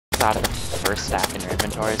takes out of the first stack in your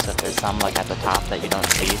inventory, so if there's some like at the top that you don't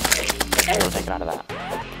see, it'll take it out of that.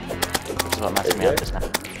 Which is what messed me up just now.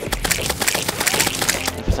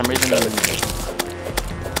 And for some reason,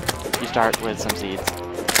 you start with some seeds.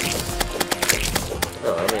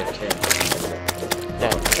 Oh, I only have 10.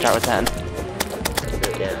 Yeah, start with 10.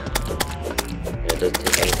 Yeah. It doesn't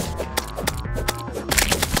take anything.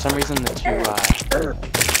 For some reason,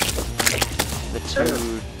 the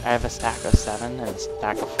two, I have a stack of 7 and a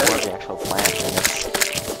stack of 4 of the actual plant, and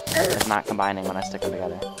it's not combining when I stick them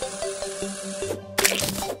together.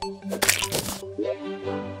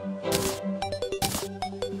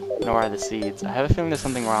 Nor are the seeds. I have a feeling there's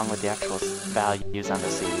something wrong with the actual values on the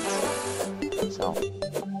seeds. So,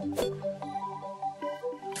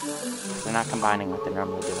 they're not combining like they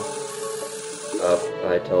normally do.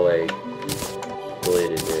 I totally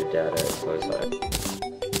deleted your data, so sorry.